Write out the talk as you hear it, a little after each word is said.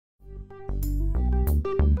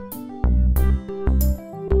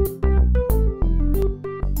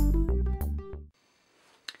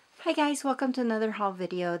Hi guys, welcome to another haul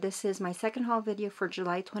video. This is my second haul video for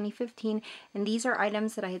July 2015, and these are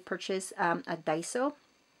items that I had purchased at Daiso.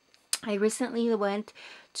 I recently went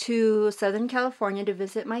to Southern California to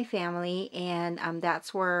visit my family, and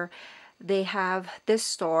that's where they have this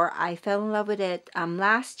store. I fell in love with it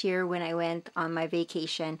last year when I went on my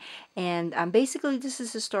vacation, and basically this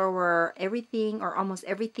is a store where everything or almost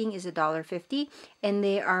everything is $1.50, and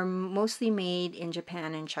they are mostly made in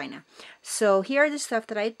Japan and China. So here are the stuff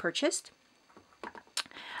that I had purchased.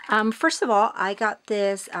 First of all, I got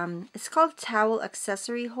this, it's called Tower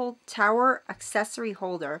Accessory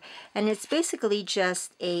Holder, and it's basically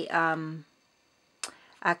just a kind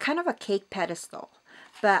of a cake pedestal.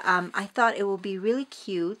 But I thought it would be really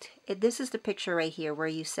cute. This is the picture right here where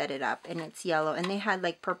you set it up, and it's yellow, and they had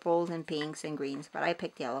like purples and pinks and greens, but I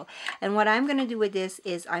picked yellow. And what I'm going to do with this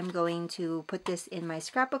is I'm going to put this in my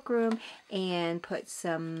scrapbook room and put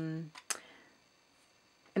some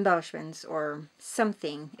embellishments or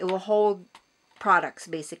something. It will hold products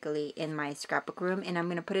basically in my scrapbook room, and I'm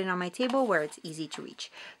going to put it on my table where it's easy to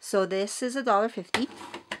reach. So this is $1.50.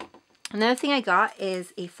 Another thing I got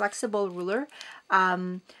is a flexible ruler.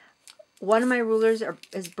 One of my rulers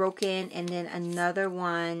is broken, and then another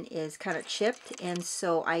one is kind of chipped, and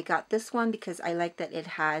so I got this one because I like that it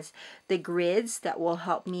has the grids that will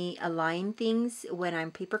help me align things when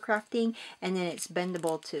I'm paper crafting, and then it's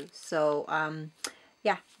bendable too. So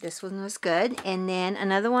yeah, this one was good. And then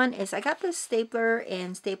another one is I got this stapler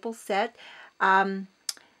and staple set.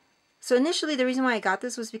 So initially the reason why I got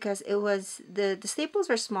this was because it was the staples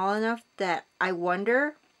are small enough that I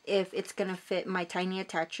wonder if it's gonna fit my tiny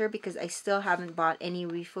attacher, because I still haven't bought any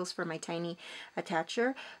refills for my tiny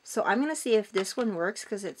attacher. So I'm gonna see if this one works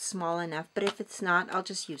because it's small enough, but if it's not, I'll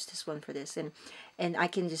just use this one for this, and I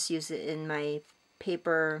can just use it in my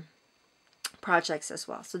paper projects as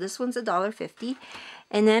well. So this one's $1.50.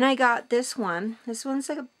 And then I got this one. This one's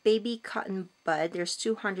like a baby cotton bud. There's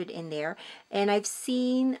 200 in there, and I've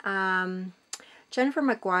seen Jennifer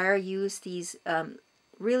McGuire use these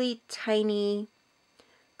really tiny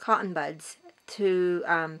cotton buds to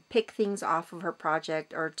pick things off of her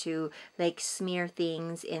project or to like smear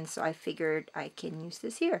things, and so I figured I can use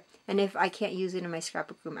this here. And if I can't use it in my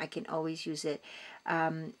scrapbook room, I can always use it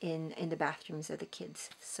in the bathrooms of the kids.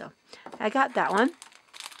 So I got that one.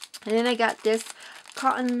 And then I got this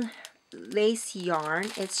cotton lace yarn.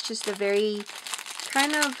 It's just a very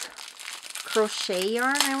kind of crochet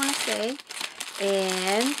yarn, I want to say,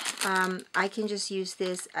 and I can just use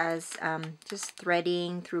this as just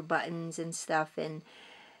threading through buttons and stuff, and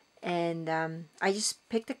I just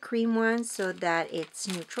picked a cream one so that it's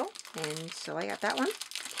neutral, and so I got that one.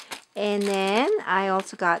 And then I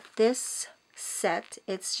also got this set.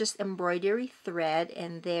 It's just embroidery thread,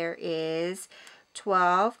 and there is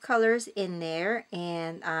 12 colors in there,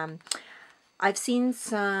 and I've seen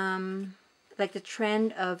some, like the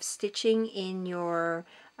trend of stitching in your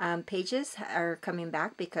pages are coming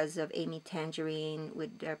back because of Amy Tangerine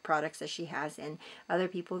with the products that she has and other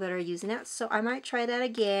people that are using it. So I might try that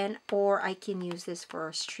again, or I can use this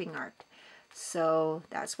for string art. So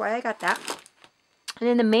that's why I got that. And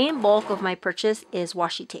then the main bulk of my purchase is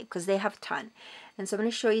washi tape, because they have a ton. And so I'm going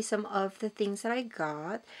to show you some of the things that I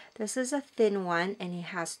got. This is a thin one, and it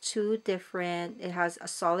has two different, it has a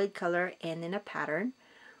solid color and then a pattern,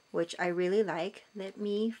 which I really like. Let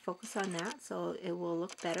me focus on that so it will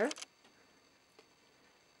look better.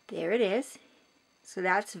 There it is. So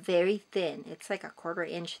that's very thin. It's like a 1/4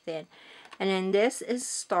 inch thin. And then this is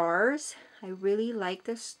stars. I really like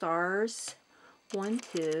the stars one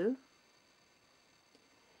too.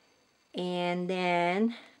 And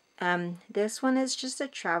then this one is just a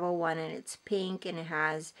travel one, and it's pink, and it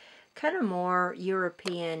has kind of more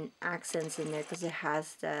European accents in there because it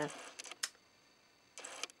has the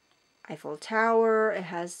Eiffel Tower, it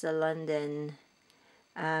has the London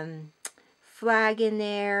flag in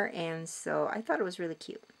there, and so I thought it was really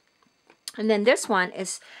cute. And then this one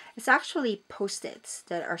is, it's actually Post-its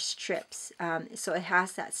that are strips, so it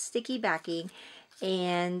has that sticky backing,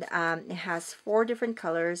 and it has 4 different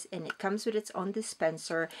colors, and it comes with its own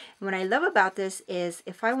dispenser. And what I love about this is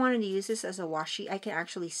if I wanted to use this as a washi, I can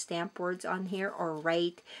actually stamp words on here or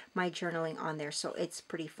write my journaling on there, so it's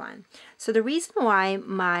pretty fun. So the reason why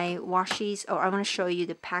my washis, I want to show you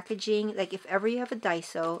the packaging. Like if ever you have a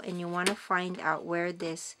Daiso and you want to find out where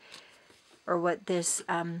this or what this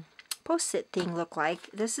Post-it thing look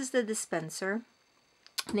like, this is the dispenser.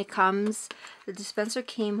 And it comes, the dispenser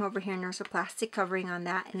came over here, and there's a plastic covering on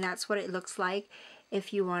that, and that's what it looks like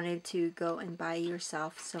if you wanted to go and buy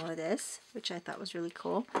yourself some of this, which I thought was really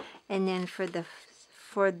cool. And then for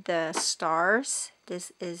the stars,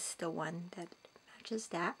 this is the one that matches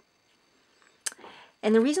that.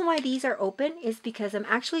 And the reason why these are open is because I'm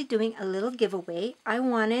actually doing a little giveaway. I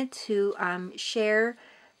wanted to share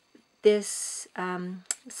this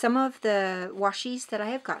some of the washies that I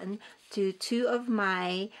have gotten to 2 of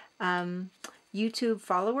my YouTube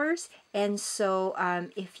followers. And so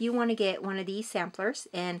if you want to get one of these samplers,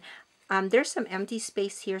 and there's some empty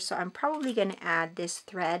space here, so I'm probably going to add this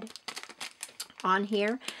thread on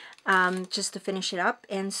here just to finish it up.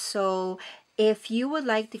 And so if you would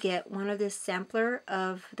like to get one of this sampler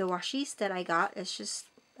of the washies that I got, it's just,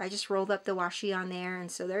 I just rolled up the washi on there,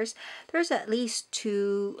 and so there's at least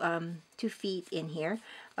 2 feet in here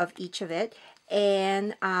of each of it.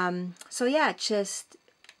 And so yeah, just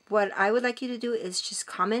what I would like you to do is just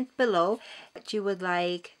comment below what you would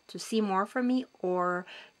like to see more from me, or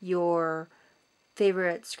your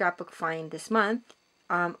favorite scrapbook find this month,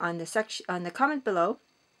 on the comment below,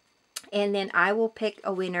 and then I will pick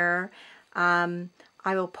a winner. I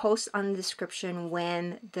will post on the description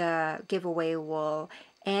when the giveaway will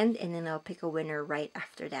end, and then I'll pick a winner right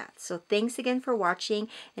after that. So thanks again for watching,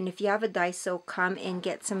 and if you have a Daiso, come and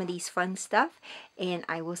get some of these fun stuff, and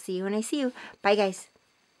I will see you when I see you. Bye guys.